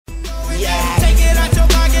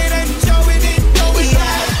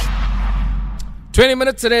20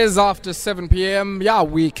 minutes it is after 7 p.m. Yeah,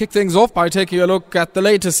 we kick things off by taking a look at the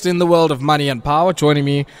latest in the world of money and power. Joining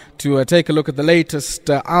me to take a look at the latest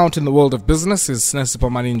out in the world of business is Sinesipho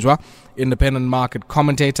Maninjwa, independent market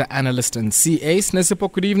commentator, analyst and CA.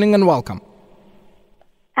 Sinesipho, good evening and welcome.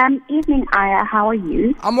 Evening, Aya. How are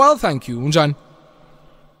you? I'm well, thank you. Unjani?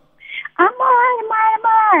 I'm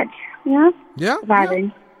alright. Yeah? Yeah?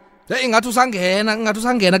 Surviving. Yeah. Ingathi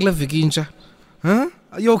usangena kule viki intsha. Huh?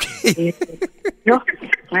 Are you okay? No,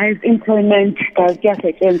 guys, employment, guys,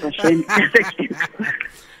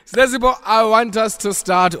 Sinesipho, I want us to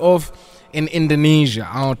start off in Indonesia,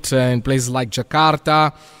 out in places like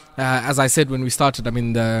Jakarta. As I said when we started,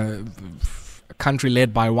 the country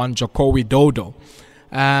led by one Jokowi Dodo.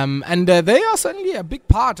 And they are certainly a big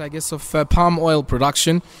part, I guess, of palm oil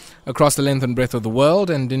production across the length and breadth of the world,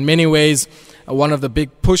 and in many ways one of the big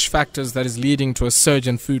push factors that is leading to a surge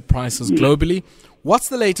in food prices globally. What's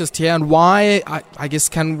the latest here, and why, I guess,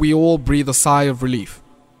 can we all breathe a sigh of relief?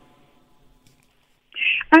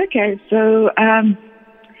 Okay, so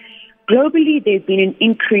globally there's been an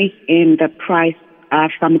increase in the price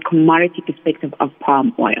from a commodity perspective of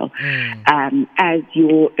palm oil. As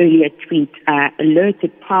your earlier tweet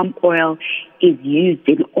alerted, palm oil is used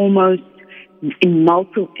in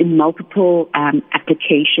multiple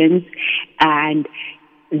applications, and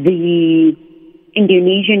the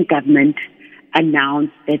Indonesian government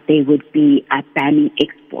announced that they would be banning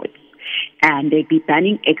exports. And they'd be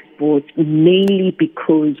banning exports mainly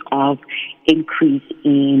because of increase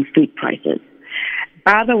in food prices.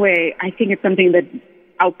 By the way, I think it's something that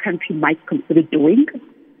our country might consider doing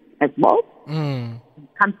as well. Come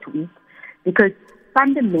to it, because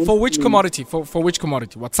fundamentally... For which commodity? For which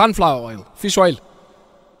commodity? What, sunflower oil? Fish oil?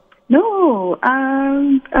 No,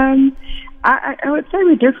 I would say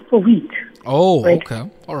we do it for wheat. Oh, right? Okay.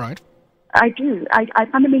 All right. I do. I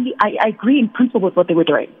fundamentally agree in principle with what they were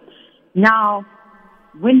doing. Now,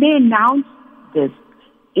 when they announced this,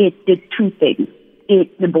 it did two things.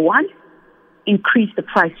 Number one, increased the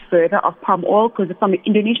price further of palm oil, because from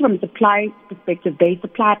Indonesia, from a supply perspective, they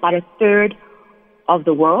supply about a third of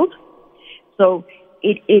the world. So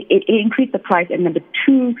it increased the price. And number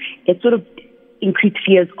two, it sort of increased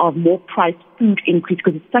fears of more price food increase,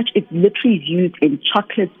 because it's literally used in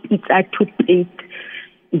chocolates, pizza, toothpaste.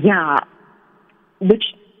 Yeah.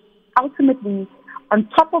 Which ultimately, on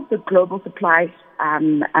top of the global supply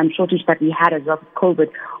shortage that we had as a result of COVID,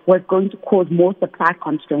 was going to cause more supply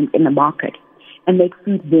constraints in the market and make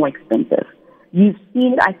food more expensive.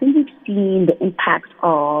 I think we've seen the impact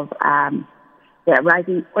of the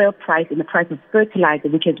rising oil price and the price of fertilizer,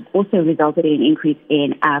 which has also resulted in an increase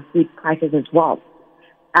in food prices as well,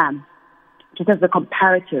 just as a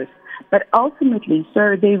comparative. But ultimately,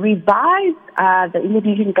 so they revised, the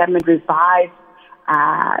Indonesian government revised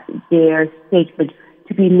their statement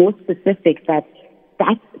to be more specific that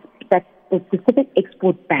the specific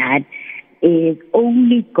export ban is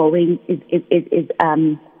only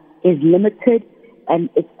is limited, and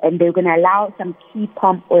they're going to allow some key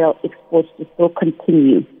palm oil exports to still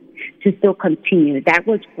continue. That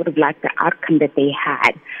was sort of like the outcome that they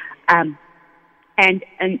had,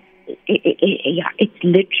 it's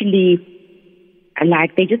literally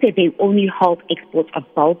like they just said they only halt exports of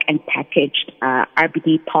bulk and packaged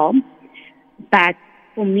RBD palm. But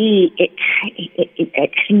for me, it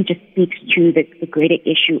actually just speaks to the greater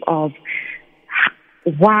issue of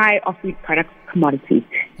why are food products commodities?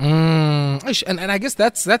 And I guess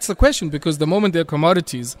that's the question, because the moment they're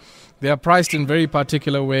commodities, they are priced in very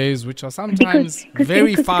particular ways, which are sometimes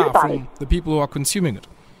very far from the people who are consuming it.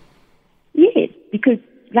 Yes, because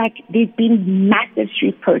there's been massive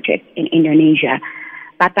street protests in Indonesia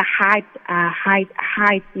about the high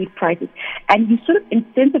food prices, and you sort of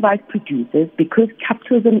incentivize producers, because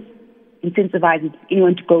capitalism incentivizes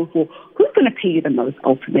anyone to go for who's going to pay you the most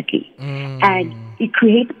ultimately. And it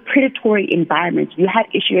creates predatory environments. You had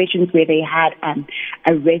situations where they had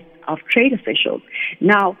arrests of trade officials.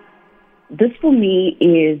 Now, this for me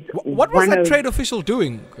is... What was that trade official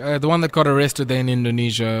doing? The one that got arrested there in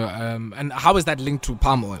Indonesia, and how is that linked to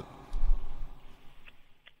palm oil?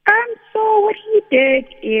 So what he did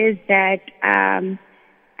is that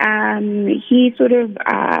he sort of...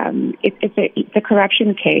 it's a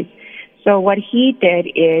corruption case. So what he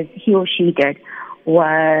or she did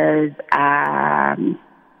was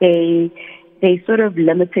they sort of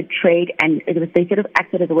limited trade, and they sort of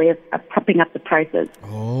acted as a way of propping up the prices.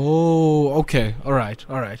 Oh, okay. All right.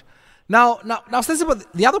 Now, Sinesipho,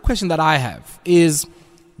 the other question that I have is,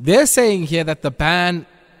 they're saying here that the ban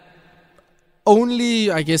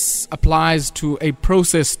only, I guess, applies to a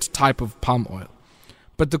processed type of palm oil,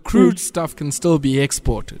 but the crude stuff can still be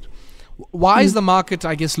exported. Why is the market,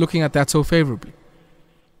 I guess, looking at that so favorably?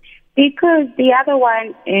 Because the other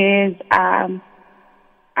one is,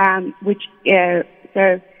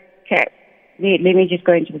 let me just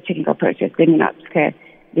go into the technical process. Let me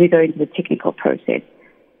go into the technical process.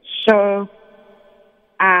 So,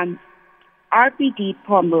 RBD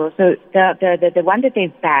palm oil, so the one that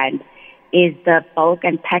they've banned is the bulk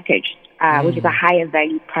and packaged, which is a higher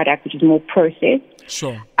value product, which is more processed.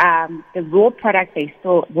 Sure. The raw product they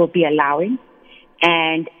still will be allowing,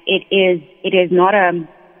 and it is not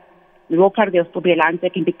the raw product they'll still be allowing, so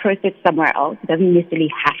it can be processed somewhere else. It doesn't necessarily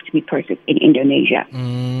have to be processed in Indonesia.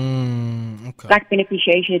 Okay. Like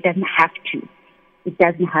beneficiation, it doesn't have to. It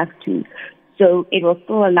doesn't have to. So it will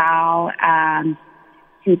still allow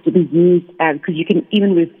to be used, because you can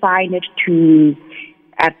even refine it to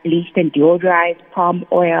bleached and deodorized palm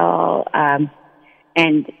oil,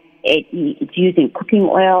 and it's used in cooking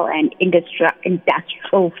oil and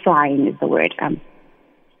industrial frying is the word.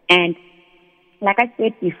 And like I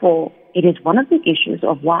said before, it is one of the issues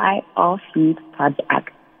of why our food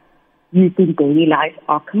products used in daily life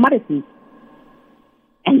are commodities.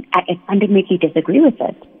 And I fundamentally disagree with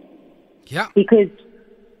it. Yeah. Because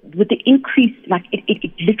with the increase,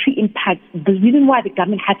 it literally impacts. The reason why the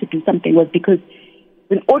government had to do something was because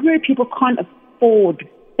when ordinary people can't afford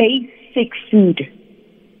basic food,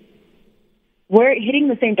 we're heading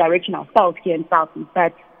the same direction ourselves here in Southeast,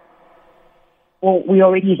 but we're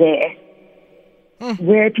already there.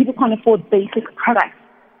 Where people can't afford basic products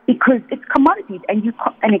because it's commodities. And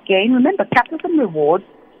again, remember, capitalism rewards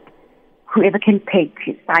whoever can pay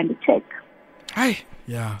to sign the check. Hi.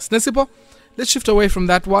 Yeah. Sinesipho, let's shift away from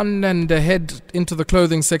that one and head into the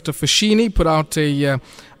clothing sector. Foschini put out a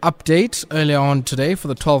update earlier on today for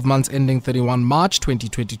the 12 months ending 31 March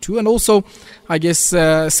 2022, and also, I guess,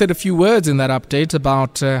 said a few words in that update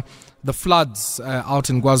about the floods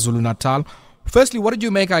out in KwaZulu-Natal. Firstly, what did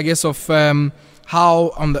you make, I guess, of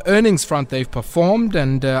how on the earnings front they've performed,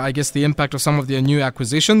 and I guess the impact of some of their new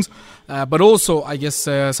acquisitions, but also, I guess,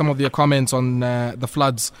 some of their comments on the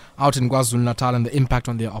floods out in KwaZulu-Natal and the impact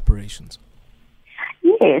on their operations?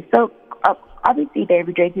 Yeah, so obviously the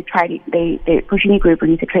Foschini Group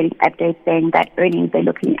released a trading update saying that earnings they're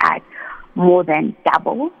looking at more than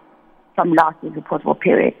double from last year's reportable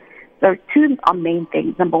period. So two are main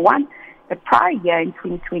things. Number one, the prior year in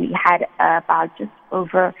 2020 had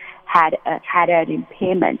an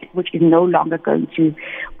impairment, which is no longer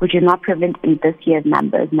which is not prevalent in this year's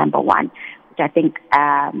numbers. Number one, which I think.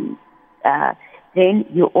 Then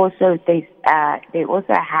they also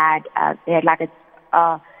had a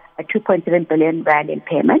 2.7 billion rand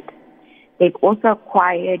impairment. They've also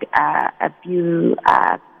acquired a few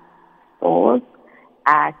stores.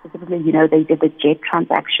 Specifically, they did the Jet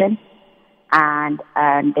transaction. And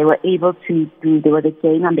they were able there was a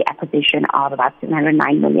gain on the acquisition of about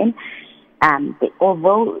 709 million.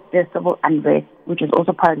 Although the civil unrest, which is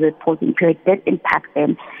also part of the reporting period, did impact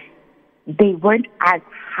them, they weren't as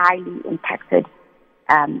highly impacted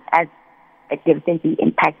as a devastating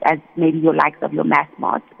impact as maybe your likes of your mass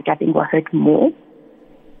marts, which I think will hurt more.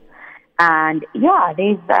 And yeah,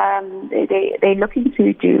 they're looking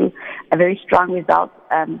to do a very strong result.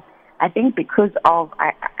 I think because of,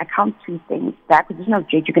 I count two things. The acquisition of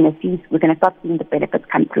Jet, we're going to start seeing the benefits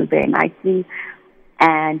come through very nicely.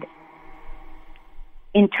 And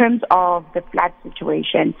in terms of the flood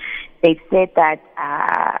situation, they've said that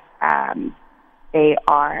they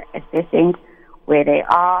are assessing where they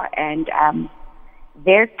are, and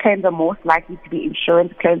their claims are most likely to be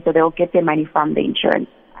insurance claims, so they'll get their money from the insurance.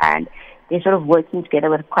 And they're sort of working together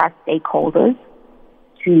with cross stakeholders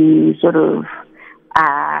to sort of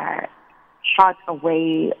chart a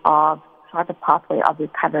pathway of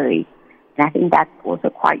recovery. And I think that's also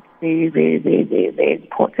quite very, very, very, very, very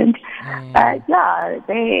important. But yeah,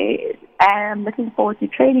 I'm looking forward to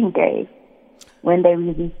trading day when they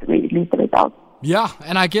release the results. Yeah,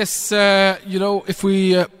 and I guess, if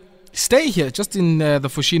we stay here just in the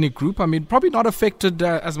Foschini Group, I mean, probably not affected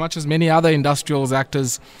as much as many other industrials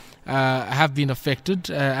actors have been affected.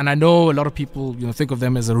 And I know a lot of people, think of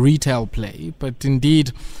them as a retail play, but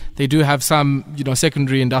indeed they do have some,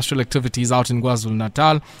 secondary industrial activities out in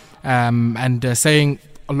KwaZulu-Natal, and saying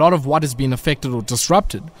a lot of what has been affected or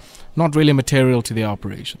disrupted, not really material to their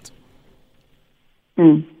operations.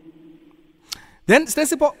 Then,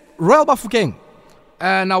 Sinesipho, Royal Bafokeng.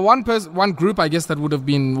 Now, one group, I guess, that would have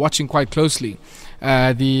been watching quite closely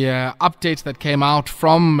the update that came out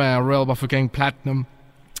from Royal Bafokeng Platinum.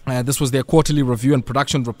 This was their quarterly review and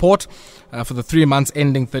production report for the 3 months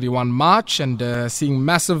ending 31 March, and seeing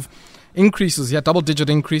massive increases, double-digit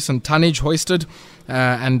increase in tonnage hoisted,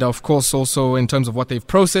 and of course also in terms of what they've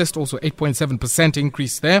processed, also 8.7%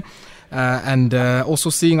 increase there, and also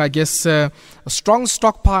seeing, I guess, a strong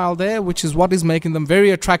stockpile there, which is what is making them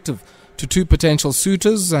very attractive to two potential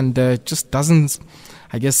suitors, and just doesn't,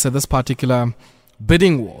 I guess, this particular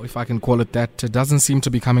bidding war, if I can call it that, doesn't seem to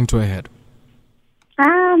be coming to a head.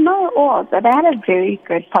 Not at all. So they had a very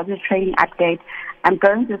good positive trading update. I'm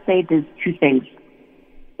going to say there's two things.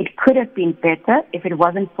 It could have been better if it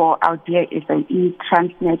wasn't for our dear SOE,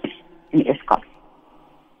 Transnet, and Eskom.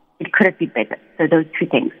 It could have been better. So those two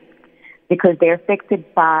things. Because they're affected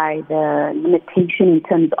by the limitation in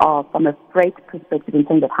terms of, from a freight perspective, in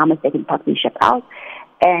terms of how much they can possibly ship out.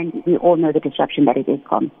 And we all know the disruption that it is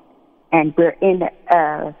from. And we're in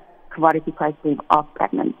a commodity price wave of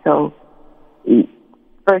platinum. So,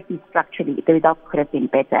 firstly, structurally, the results could have been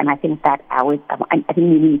better. And I think that I think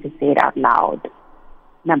we need to say it out loud,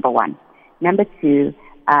 number one. Number two,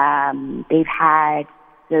 they've had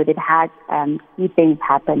key things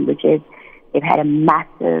happen, which is they've had a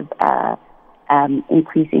massive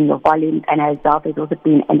increase in the volumes, and as a result, there's also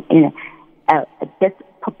been a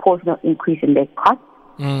disproportionate increase in their costs.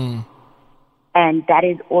 And that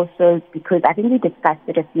is also because I think we discussed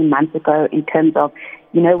it a few months ago in terms of,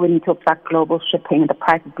 when you talk about global shipping, the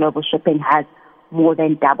price of global shipping has more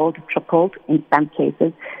than doubled, tripled in some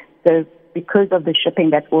cases. So because of the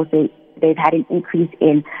shipping, they've had an increase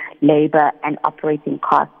in labor and operating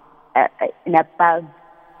costs and above.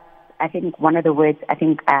 I think one of the words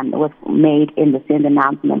was made in the same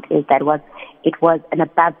announcement is that it was an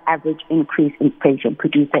above average increase in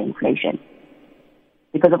producer inflation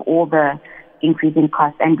because of all the increase in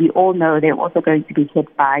costs. And we all know they're also going to be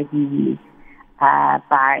hit by the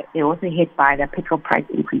petrol price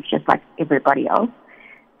increase, just like everybody else.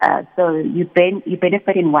 So you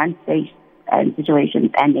benefit in one stage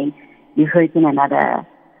situation, and then you hurt in another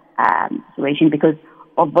situation, because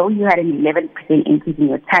although you had an 11% increase in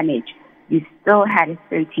your tonnage, you still had a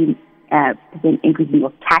 13% increase in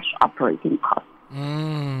your cash operating costs,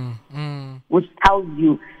 which tells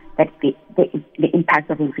you that the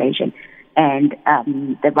impact of inflation and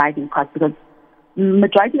the rising costs, because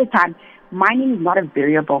majority of the time, mining is not a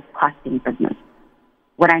variable costing business.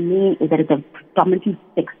 What I mean is that it's a predominantly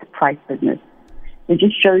fixed price business. It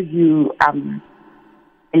just shows you a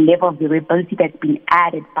level of variability that's been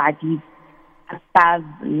added by these above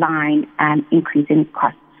line increase in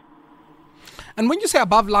costs. And when you say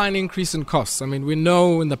above line increase in costs, I mean, we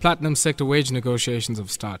know in the platinum sector wage negotiations have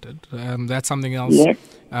started. That's something else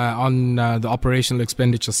on the operational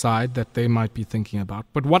expenditure side that they might be thinking about.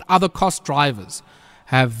 But what other cost drivers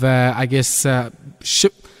have,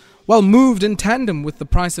 moved in tandem with the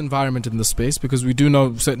price environment in the space? Because we do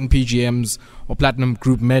know certain PGMs or platinum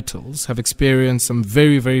group metals have experienced some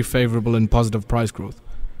very, very favorable and positive price growth.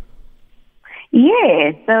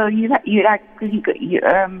 Yeah, so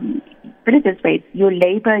put it this way: your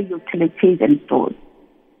labor, utilities, and stores.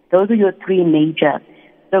 Those are your three major.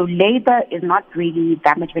 So labor is not really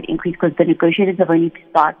that much of an increase because the negotiations have only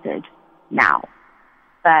started now.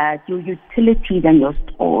 But your utilities and your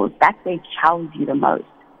stores, that's where it challenges you the most.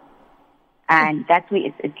 And that's where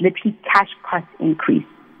it's literally cash cost increase.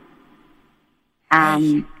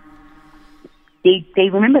 They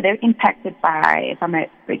remember they're impacted from a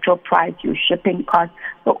petrol price, your shipping costs.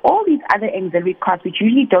 So all these other auxiliary costs, which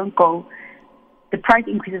usually don't go, the price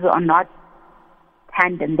increases are not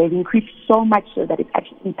tandem. They've increased so much so that it's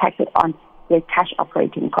actually impacted on their cash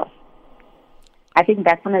operating costs. I think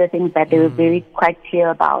that's one of the things that they were very quite clear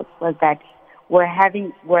about, was that we're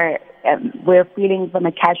feeling from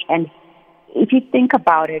a cash. And if you think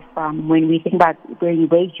about it, from when we think about the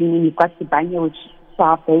wage union, you've got Sibanye, which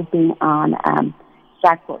staff, they've been on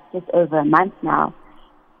strike for just over a month now.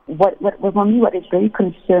 For me, what is very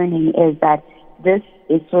concerning is that this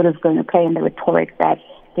is sort of going to play in the rhetoric that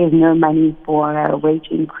there's no money for wage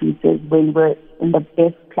increases when we're in the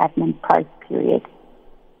best platinum price period.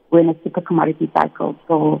 We're in a super commodity cycle,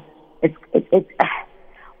 so it's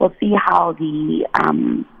we'll see how the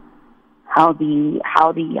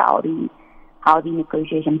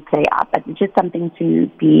negotiations play out. But it's just something to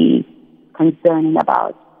be concerning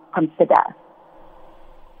about, consider.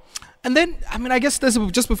 And then, I mean, I guess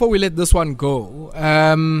just before we let this one go,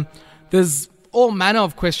 there's all manner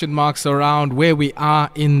of question marks around where we are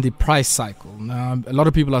in the price cycle. Now, a lot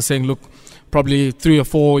of people are saying, look, probably 3 or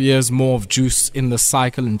 4 years more of juice in the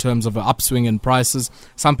cycle in terms of an upswing in prices.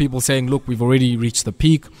 Some people saying, look, we've already reached the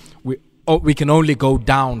peak. We can only go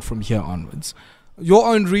down from here onwards. Your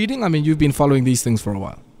own reading? I mean, you've been following these things for a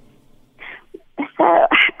while. So I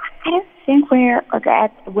don't think we're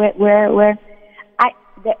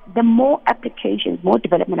the more applications, more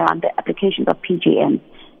development around the applications of PGMs,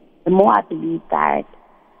 the more I believe that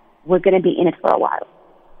we're going to be in it for a while,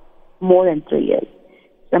 more than 3 years.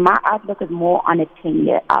 So my outlook is more on a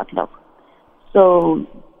 10-year outlook. So,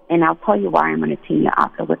 and I'll tell you why I'm on a 10-year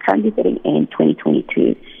outlook. We're currently sitting in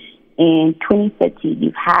 2022. In 2030,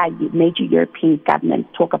 you've had major European governments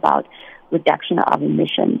talk about reduction of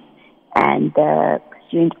emissions and the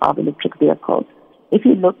pursuit of electric vehicles. If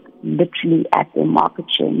you look literally at the market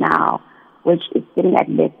share now, which is sitting at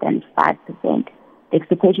less than 5%, the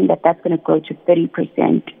expectation that that's going to grow to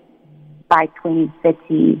 30% by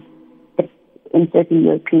 2030 in certain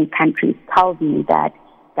European countries tells me that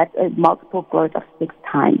that's a multiple growth of 6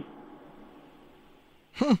 times.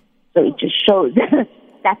 So it just shows.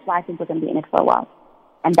 That's why I think we're going to be in it for a while.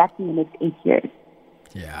 And that's in the next 8 years.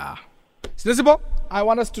 Yeah. Sinesipho, I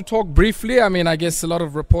want us to talk briefly. I mean, I guess a lot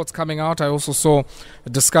of reports coming out. I also saw a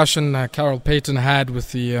discussion Carol Payton had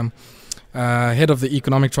with the head of the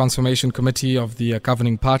Economic Transformation Committee of the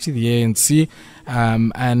governing party, the ANC,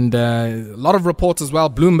 and a lot of reports as well.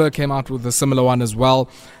 Bloomberg came out with a similar one as well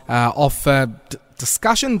of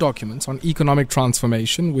discussion documents on economic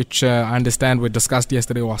transformation, which I understand were discussed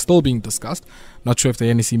yesterday or are still being discussed. Not sure if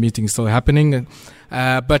the NEC meeting is still happening.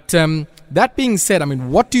 But that being said, I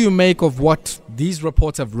mean, what do you make of what these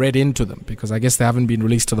reports have read into them? Because I guess they haven't been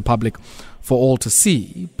released to the public for all to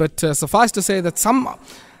see. But suffice to say that some,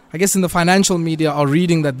 I guess in the financial media, are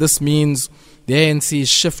reading that this means the ANC is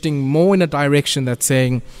shifting more in a direction that's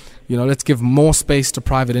saying, you know, let's give more space to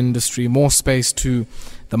private industry, more space to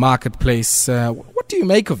the marketplace. What do you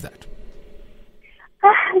make of that?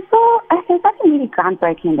 So there's nothing really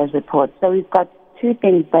groundbreaking in those reports. So we've got two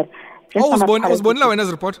things that... was Bonilla in his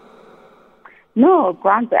report? No,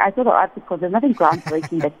 I saw the article. There's nothing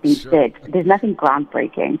groundbreaking that's been said. There's nothing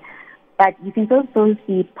groundbreaking. But you can also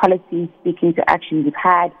see policy speaking to action. You've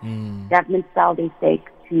had government sell their stake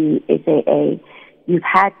to SAA. You've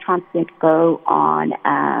had Transnet go on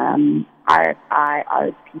RFI,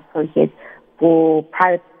 RFP process for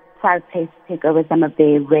private players to take over some of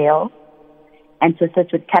their rail and to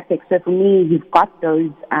assist with CapEx. So for me, you've got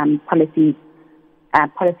those policy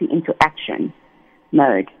into action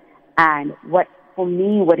mode. And what are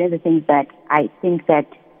the things that I think that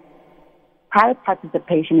private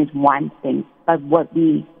participation is one thing, but what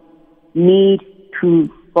we need to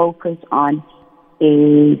focus on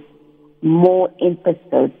is more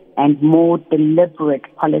emphasis and more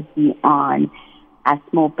deliberate policy on a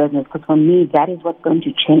small business. Because for me, that is what's going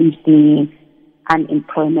to change the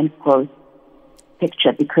unemployment growth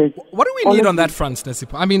picture. Because what do we need on that front,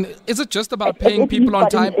 Sinesipho? I mean, is it just about paying people on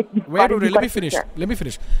time? Let me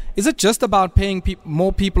finish. Is it just about paying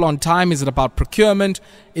more people on time? Is it about procurement?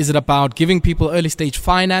 Is it about giving people early stage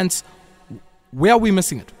finance? Where are we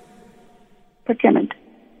missing it? Procurement.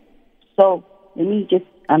 So let me just,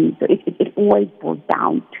 it always boils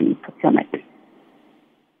down to procurement.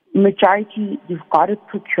 Majority, you've got to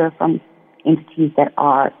procure from entities that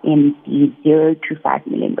are in the 0 to 5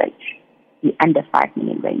 million range. The under 5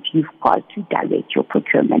 million range. You've got to direct your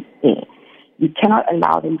procurement there. You cannot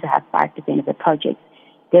allow them to have 5% of the project.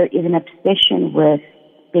 There is an obsession with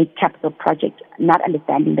big capital projects, not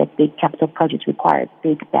understanding that big capital projects require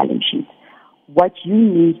big balance sheets. What you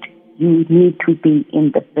need to be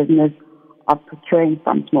in the business of procuring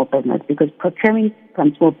from small business, because procuring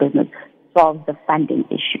from small business solves the funding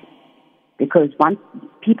issue. Because once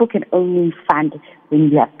people can only fund when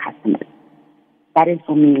you have customers. That is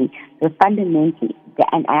for me the fundamental,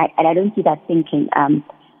 and I don't see that thinking. And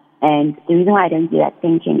the reason why I don't see that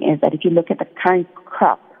thinking is that if you look at the current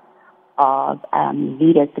crop of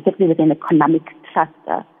leaders, particularly within the economic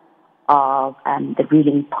cluster of the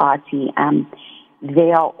ruling party,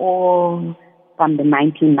 they are all from the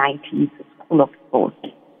 1990s school of thought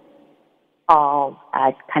of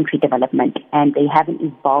country development, and they haven't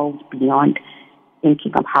evolved beyond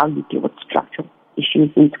thinking of how you deal with structural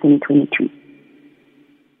issues in 2022.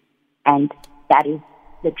 And that is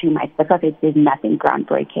literally my because there's nothing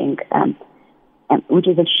groundbreaking, and which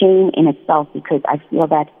is a shame in itself, because I feel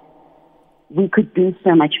that we could do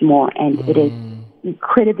so much more, and it is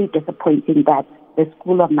incredibly disappointing that the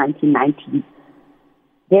school of 1990s,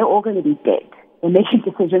 they're all going to be dead. They're making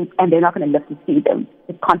decisions, and they're not going to live to see them,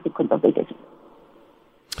 the consequence of their decisions.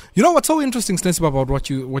 You know what's so interesting, Sinesipho, about what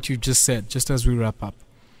you just said, just as we wrap up,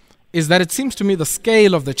 is that it seems to me the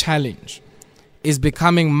scale of the challenge is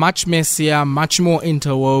becoming much messier, much more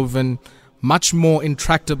interwoven, much more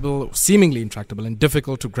intractable, seemingly intractable and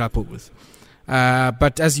difficult to grapple with.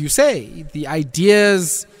 But as you say, the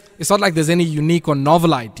ideas, it's not like there's any unique or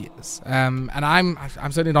novel ideas. And I'm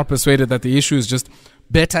certainly not persuaded that the issue is just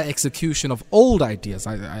better execution of old ideas.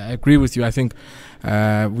 I agree with you. I think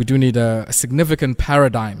we do need a significant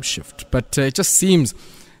paradigm shift. But it just seems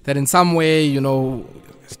that in some way,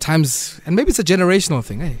 times, and maybe it's a generational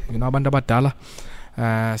thing. Hey, abantu abadala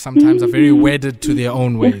sometimes are very wedded to their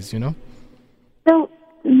own ways. So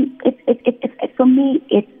for me,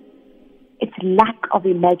 it's lack of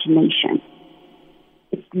imagination.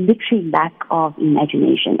 It's literally lack of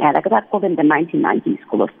imagination. And like I call them the 1990s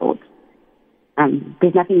school of thought.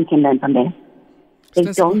 There's nothing you can learn from there. They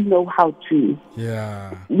don't know how to.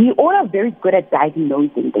 Yeah. We all are very good at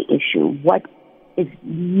diagnosing the issue. What is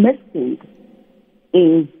missing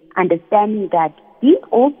is understanding that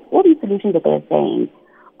all these solutions that they're saying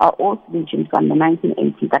are all solutions from the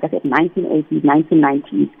 1980s. Like I said, 1980s,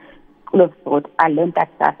 1990s school of thought. I learned that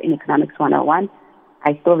stuff in Economics 101.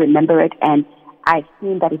 I still remember it, and I've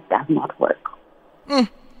seen that it does not work.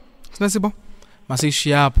 Sinesipho,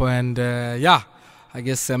 Masishiapo, and I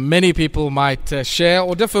guess many people might share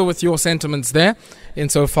or differ with your sentiments there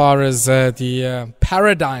insofar as the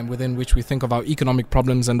paradigm within which we think of our economic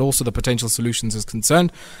problems and also the potential solutions is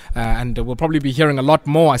concerned. And we'll probably be hearing a lot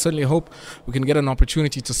more. I certainly hope we can get an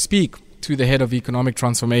opportunity to speak to the head of economic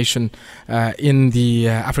transformation in the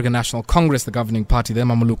African National Congress, the governing party there,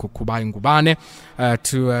 Mamuluko Kubai Ngubane,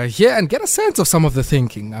 to hear and get a sense of some of the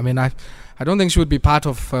thinking. I mean, I don't think she would be part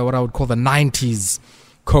of what I would call the 90s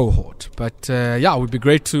cohort. But it would be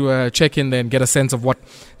great to check in there and get a sense of what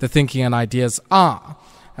the thinking and ideas are,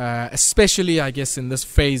 especially, I guess, in this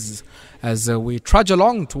phase as we trudge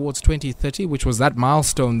along towards 2030, which was that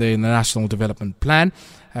milestone there in the National Development Plan,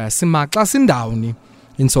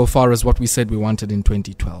 insofar as what we said we wanted in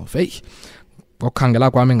 2012.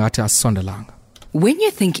 When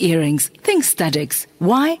you think earrings, think Studix.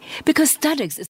 Why? Because Studix is